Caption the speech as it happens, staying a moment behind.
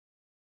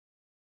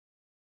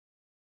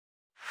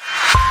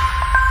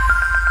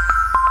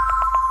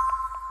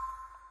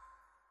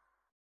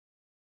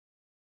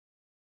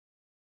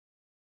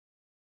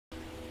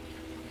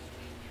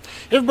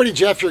Hey everybody,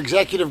 Jeff, your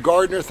executive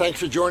gardener.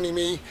 Thanks for joining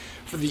me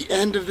for the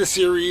end of the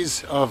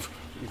series of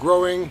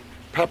growing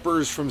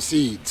peppers from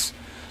seeds.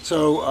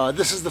 So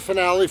this is the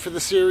finale for the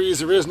series.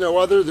 There is no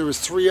other. There was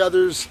 3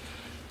 others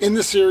in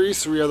the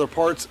series, 3 other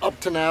parts.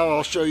 Up to now,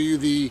 I'll show you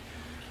the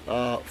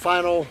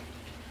final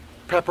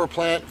pepper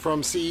plant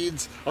from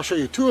seeds. I'll show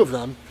you 2 of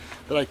them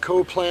that I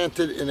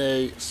co-planted in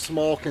a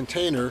small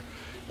container,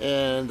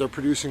 and they're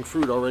producing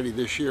fruit already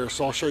this year,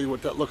 so I'll show you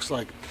what that looks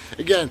like.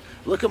 Again,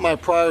 look at my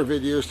prior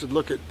videos to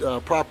look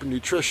at proper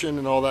nutrition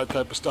and all that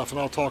type of stuff, and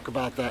I'll talk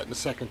about that in a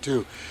second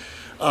too.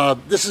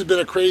 This has been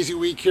a crazy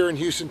week here in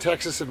Houston,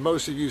 Texas, and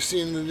most of you have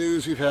seen in the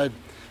news. We've had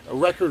a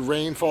record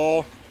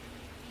rainfall,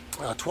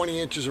 20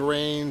 inches of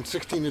rain,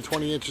 16 to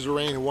 20 inches of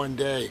rain in one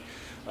day.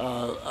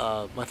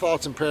 My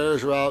thoughts and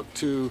prayers are out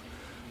to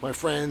my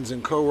friends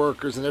and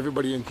co-workers and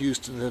everybody in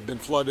Houston that have been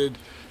flooded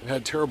and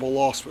had terrible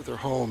loss with their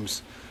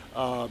homes.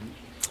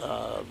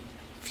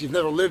 If you've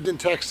never lived in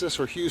Texas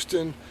or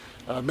Houston,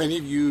 many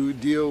of you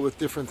deal with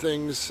different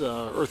things,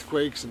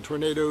 earthquakes and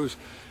tornadoes.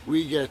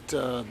 We get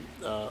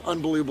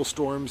unbelievable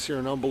storms here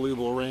and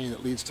unbelievable rain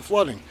that leads to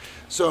flooding.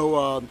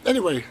 So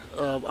anyway,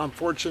 I'm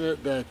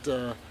fortunate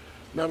that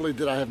not only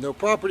did I have no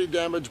property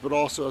damage, but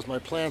also as my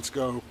plants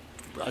go,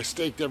 I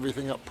staked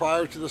everything up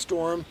prior to the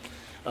storm,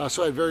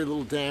 so I had very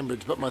little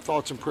damage. But my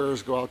thoughts and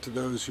prayers go out to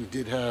those who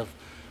did have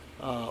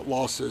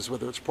losses,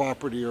 whether it's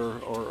property or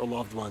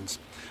loved ones.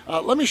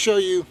 Let me show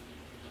you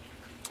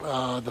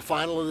the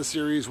final of the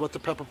series, what the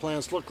pepper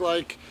plants look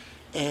like,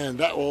 and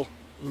that will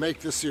make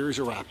this series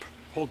a wrap.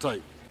 Hold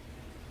tight.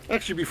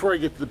 Actually, before I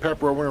get to the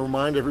pepper, I want to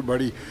remind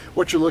everybody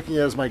what you're looking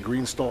at is my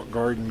green stalk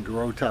garden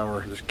grow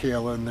tower. There's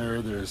kale in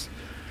there, there's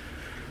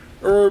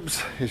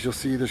herbs, as you'll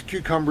see, there's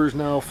cucumbers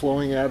now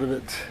flowing out of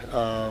it,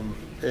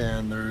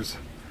 and there's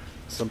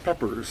some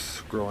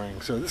peppers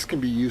growing. So this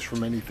can be used for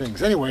many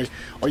things. Anyway,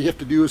 all you have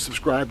to do is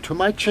subscribe to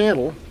my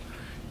channel.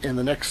 In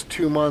the next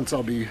 2 months,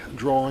 I'll be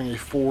drawing a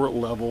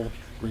 4-level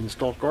green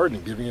stalk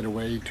garden, giving it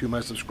away to my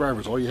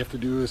subscribers. All you have to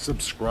do is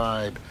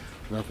subscribe.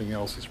 Nothing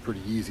else. Is pretty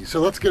easy. So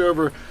let's get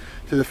over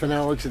to the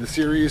finale to the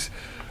series,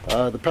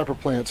 the pepper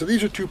plant. So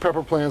these are 2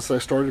 pepper plants that I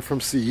started from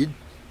seed.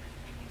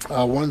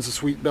 One's a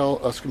sweet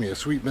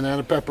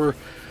banana pepper.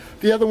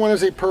 The other one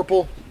is a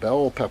purple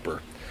bell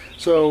pepper.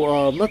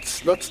 So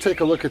let's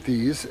take a look at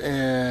these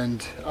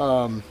and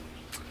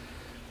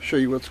show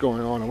you what's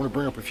going on. I want to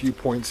bring up a few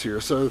points here.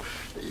 So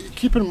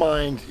keep in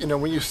mind, you know,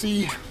 when you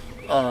see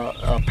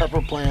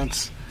pepper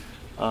plants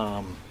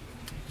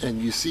and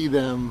you see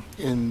them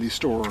in the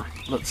store,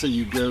 let's say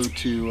you go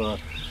to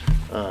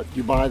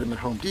you buy them at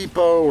Home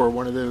Depot or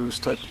one of those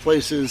type of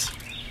places,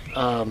 you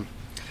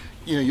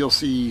know, you'll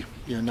see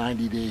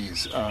 90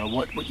 days.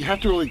 What you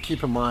have to really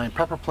keep in mind,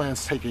 pepper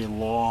plants take a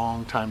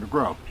long time to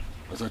grow,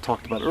 as I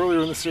talked about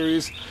earlier in the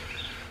series.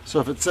 So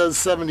if it says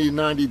 70 to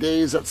 90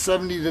 days, that's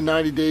 70 to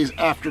 90 days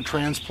after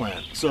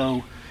transplant.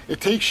 So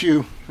it takes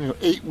you,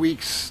 8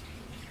 weeks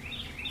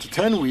to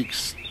 10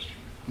 weeks,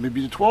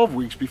 maybe to 12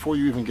 weeks before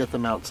you even get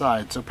them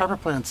outside. So pepper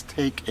plants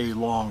take a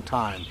long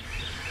time.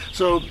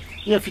 So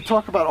if you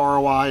talk about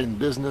ROI in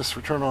business,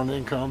 return on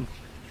income,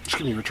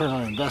 return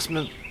on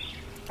investment,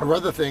 or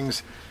other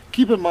things,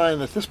 keep in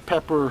mind that this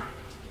pepper,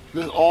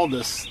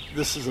 this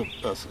is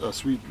a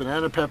sweet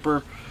banana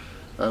pepper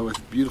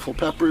with beautiful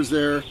peppers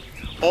there.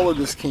 All of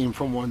this came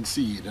from one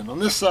seed. And on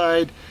this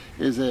side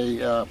is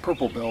a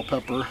purple bell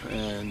pepper,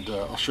 and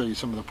I'll show you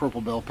some of the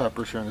purple bell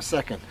peppers here in a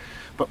second.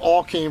 But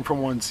all came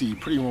from one seed.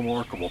 Pretty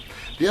remarkable.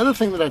 The other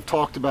thing that I've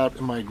talked about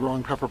in my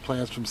growing pepper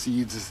plants from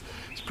seeds is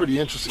pretty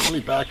interesting. Let me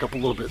back up a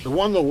little bit. The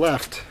one on the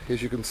left,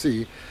 as you can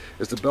see,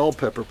 is the bell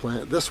pepper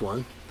plant. This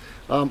one,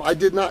 I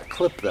did not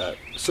clip that.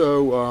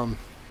 So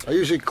I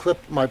usually clip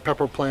my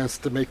pepper plants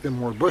to make them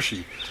more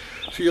bushy.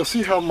 So you'll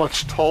see how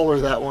much taller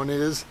that one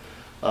is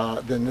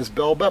than this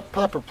bell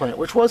pepper plant,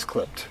 which was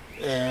clipped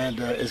and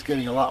is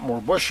getting a lot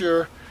more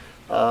bushier.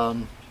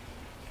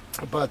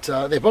 But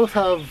they both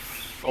have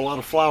a lot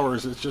of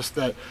flowers. It's just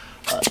that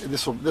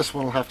this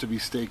one will have to be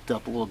staked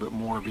up a little bit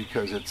more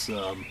because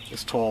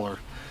it's taller,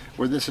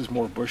 where this is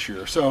more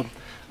bushier. So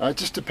it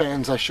just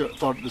depends. I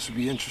thought this would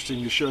be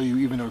interesting to show you,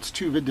 even though it's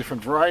 2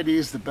 different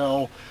varieties, the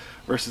bell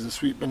versus the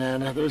sweet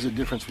banana. There's a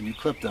difference when you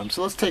clip them.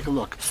 So let's take a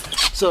look.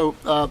 So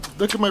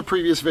look at my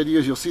previous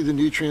videos. You'll see the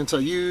nutrients I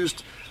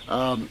used,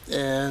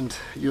 and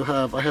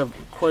I have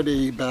quite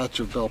a batch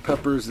of bell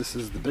peppers. This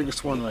is the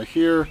biggest one right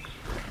here.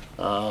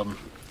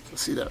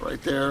 See that right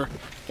there,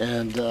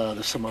 and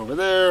there's some over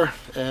there,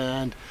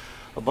 and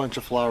a bunch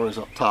of flowers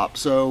up top.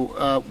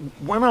 So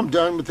when I'm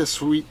done with this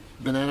sweet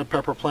banana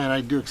pepper plant,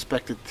 I do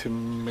expect it to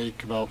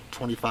make about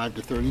 25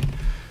 to 30.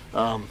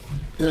 And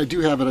I do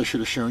have it, I should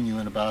have shown you,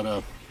 in about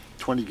a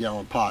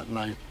 20-gallon pot, and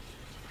I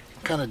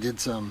kind of did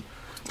some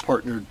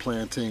partnered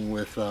planting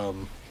with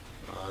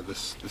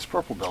this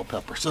purple bell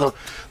pepper. So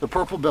the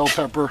purple bell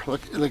pepper,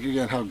 look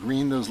again how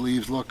green those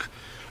leaves look.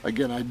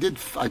 Again, I do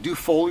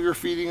foliar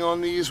feeding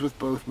on these with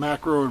both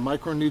macro and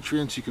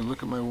micronutrients. You can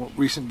look at my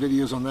recent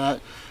videos on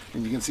that,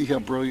 and you can see how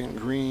brilliant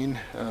green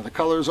the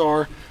colors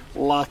are.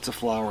 Lots of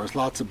flowers,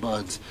 lots of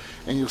buds,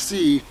 and you'll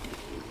see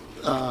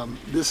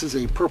This is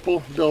a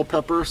purple bell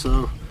pepper,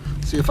 so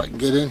see if I can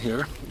get in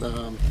here.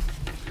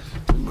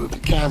 Move the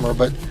camera,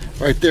 but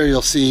right there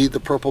you'll see the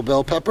purple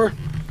bell pepper.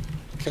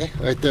 Okay,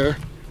 right there.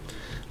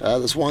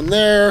 There's one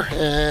there,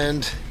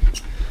 and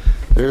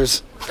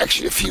there's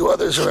actually a few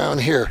others around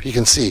here you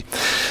can see.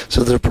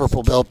 So they're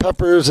purple bell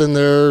peppers, and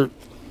they're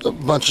a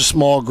bunch of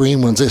small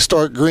green ones. They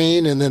start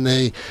green and then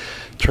they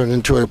turn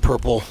into a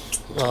purple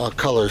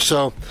color.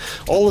 So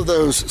all of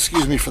those,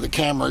 excuse me for the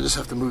camera, I just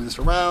have to move this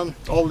around.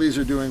 All of these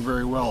are doing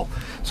very well.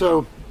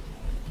 So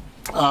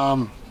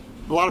a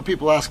lot of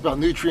people ask about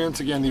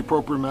nutrients. Again, the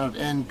appropriate amount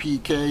of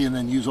NPK, and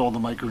then use all the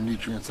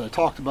micronutrients that I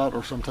talked about,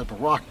 or some type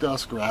of rock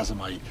dust or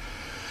azomite.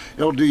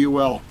 It'll do you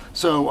well.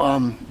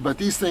 So, but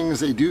these things,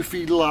 they do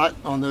feed a lot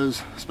on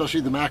those, especially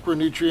the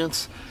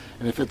macronutrients.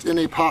 And if it's in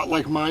a pot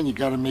like mine, you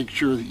got to make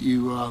sure that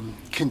you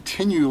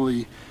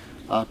continually,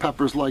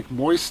 peppers like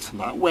moist,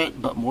 not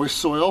wet, but moist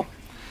soil.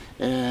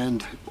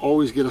 And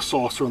always get a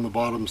saucer on the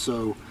bottom,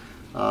 so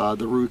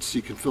the roots,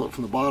 you can fill it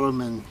from the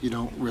bottom and you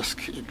don't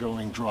risk it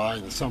going dry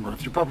in the summer.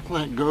 If your pepper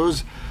plant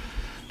goes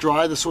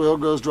dry, the soil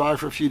goes dry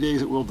for a few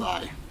days, it will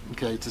die.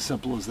 Okay, it's as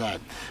simple as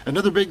that.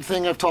 Another big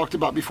thing I've talked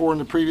about before in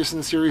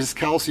the series is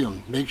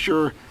calcium. Make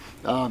sure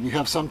you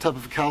have some type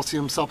of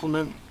calcium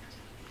supplement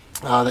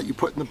that you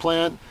put in the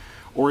plant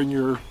or in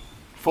your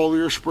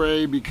foliar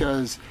spray,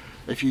 because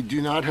if you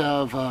do not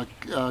have a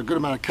good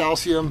amount of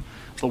calcium,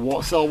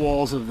 the cell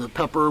walls of the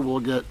pepper will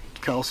get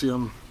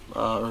calcium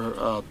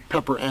or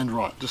pepper end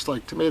rot, just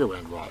like tomato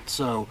end rot.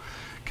 So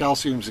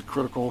calcium is a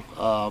critical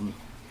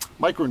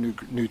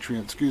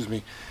micronutrient, excuse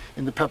me,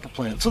 in the pepper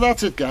plant. So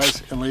that's it,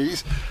 guys and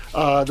ladies.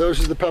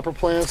 Those are the pepper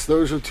plants.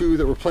 Those are 2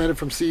 that were planted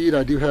from seed.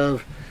 I do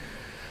have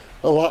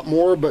a lot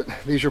more, but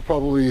these are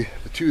probably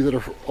the 2 that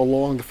are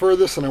along the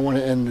furthest, and I want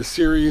to end this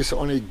series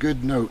on a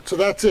good note. So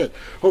that's it.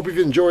 Hope you've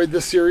enjoyed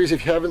this series.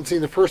 If you haven't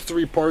seen the first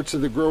 3 parts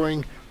of the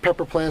Growing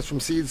Pepper Plants from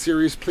Seed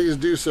series, please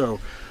do so.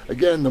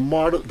 Again, the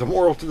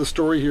moral to the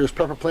story here is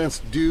pepper plants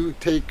do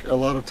take a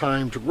lot of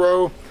time to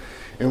grow,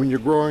 and when you're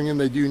growing them,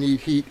 they do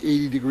need heat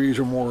 80 degrees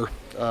or more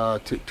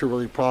to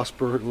really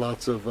prosper.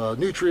 Lots of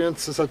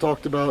nutrients, as I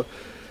talked about,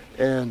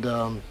 and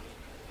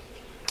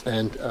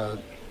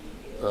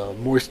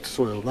moist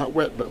soil, not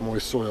wet, but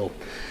moist soil.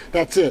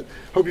 That's it.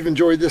 Hope you've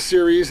enjoyed this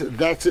series.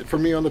 That's it for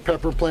me on the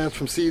Pepper Plants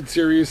from Seed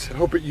series.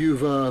 Hope you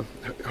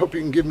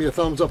can give me a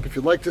thumbs up if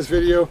you like this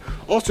video.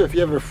 Also, if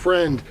you have a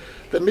friend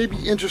that may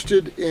be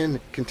interested in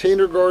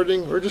container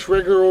gardening or just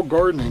regular old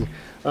gardening,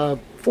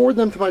 forward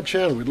them to my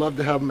channel. We'd love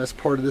to have them as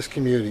part of this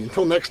community.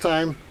 Until next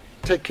time,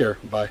 take care.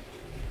 Bye.